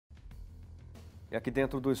E aqui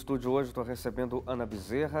dentro do estúdio hoje estou recebendo Ana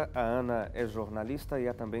Bezerra. A Ana é jornalista e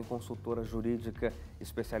é também consultora jurídica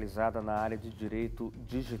especializada na área de direito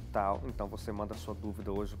digital. Então você manda sua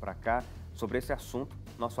dúvida hoje para cá sobre esse assunto.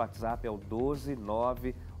 Nosso WhatsApp é o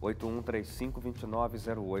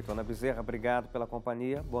 12981352908. Ana Bezerra, obrigado pela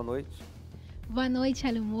companhia. Boa noite. Boa noite,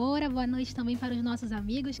 Hélio Moura. Boa noite também para os nossos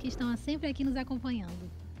amigos que estão sempre aqui nos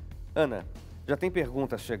acompanhando. Ana, já tem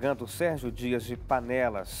perguntas chegando. O Sérgio Dias de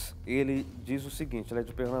Panelas, ele diz o seguinte, ele é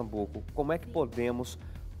de Pernambuco. Como é que podemos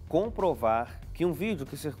comprovar que um vídeo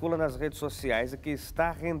que circula nas redes sociais e que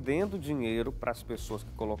está rendendo dinheiro para as pessoas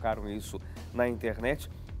que colocaram isso na internet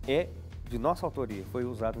é de nossa autoria, foi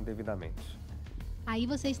usado indevidamente? Aí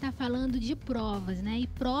você está falando de provas, né? E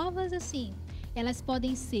provas, assim, elas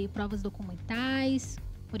podem ser provas documentais,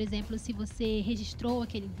 por exemplo, se você registrou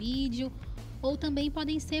aquele vídeo, ou também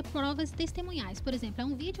podem ser provas testemunhais. Por exemplo, é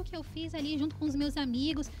um vídeo que eu fiz ali junto com os meus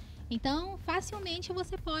amigos. Então, facilmente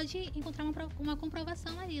você pode encontrar uma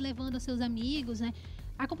comprovação ali, levando os seus amigos, né?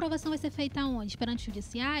 A comprovação vai ser feita onde? Perante o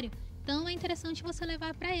judiciário. Então, é interessante você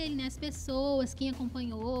levar para ele, né? As pessoas, quem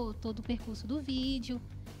acompanhou todo o percurso do vídeo.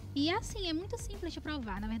 E assim, é muito simples de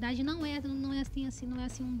provar. Na verdade, não é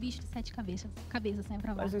assim um bicho de sete cabeças sem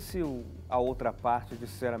provar. Mas e se a outra parte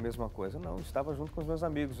disser a mesma coisa? Não, estava junto com os meus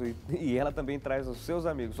amigos e ela também traz os seus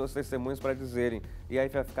amigos, suas testemunhas para dizerem. E aí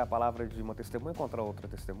vai ficar a palavra de uma testemunha contra outra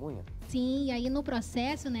testemunha? Sim, e aí no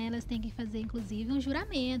processo, né, elas têm que fazer inclusive um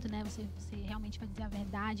juramento, né? Você realmente vai dizer a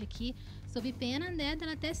verdade aqui, sob pena, né,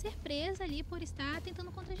 dela até ser presa ali por estar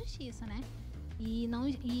tentando contra a justiça, né? E não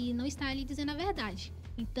estar ali dizendo a verdade.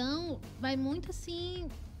 Então, vai muito assim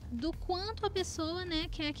do quanto a pessoa, né,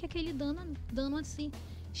 quer que aquele dano assim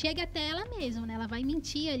chegue até ela mesma, né? Ela vai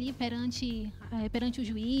mentir ali perante o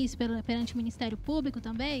juiz, perante o Ministério Público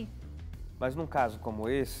também. Mas num caso como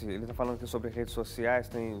esse, ele está falando aqui sobre redes sociais,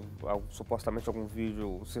 tem supostamente algum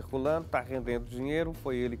vídeo circulando, está rendendo dinheiro,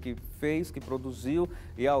 foi ele que fez, que produziu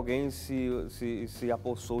e alguém se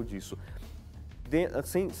apossou disso.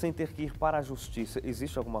 Sem ter que ir para a justiça,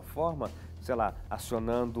 existe alguma forma, sei lá,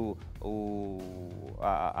 acionando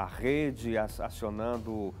a rede,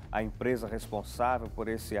 acionando a empresa responsável por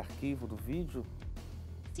esse arquivo do vídeo?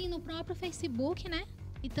 Sim, no próprio Facebook, né?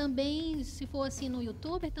 E também, se for assim no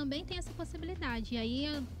YouTube, também tem essa possibilidade. E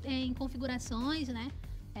aí, em configurações, né?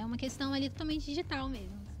 É uma questão ali totalmente digital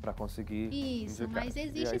mesmo. Para conseguir Isso, indicar. mas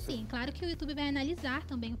existe sim. Claro que o YouTube vai analisar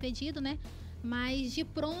também o pedido, né? Mas de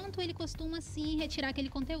pronto ele costuma sim retirar aquele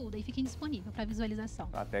conteúdo e fica indisponível para visualização.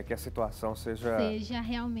 Até que a situação seja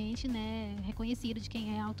realmente, né, reconhecida de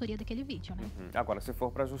quem é a autoria daquele vídeo, né? Agora, se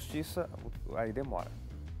for para a justiça, aí demora.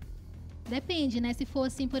 Depende, né? Se for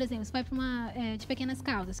assim, por exemplo, se vai para uma de pequenas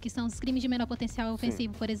causas, que são os crimes de menor potencial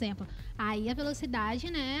ofensivo, por exemplo, aí a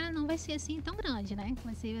velocidade, né, não vai ser assim tão grande, né?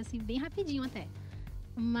 Vai ser assim bem rapidinho até.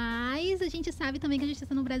 Mas a gente sabe também que a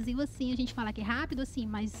justiça no Brasil, assim, a gente fala que é rápido, assim,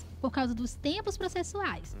 mas por causa dos tempos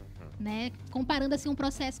processuais, né? Comparando, assim, um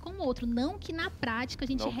processo com o outro. Não que na prática a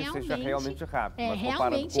gente realmente... seja realmente rápido, mas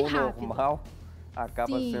realmente comparado com o normal,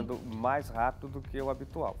 acaba sendo mais rápido do que o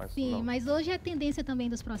habitual. Mas mas hoje a tendência também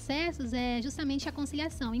dos processos é justamente a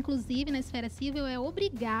conciliação. Inclusive, na esfera civil, é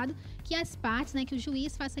obrigado que as partes, né, que o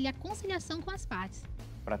juiz faça ali a conciliação com as partes.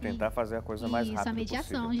 Para tentar fazer a coisa mais rápida possível.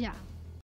 Isso, a mediação já.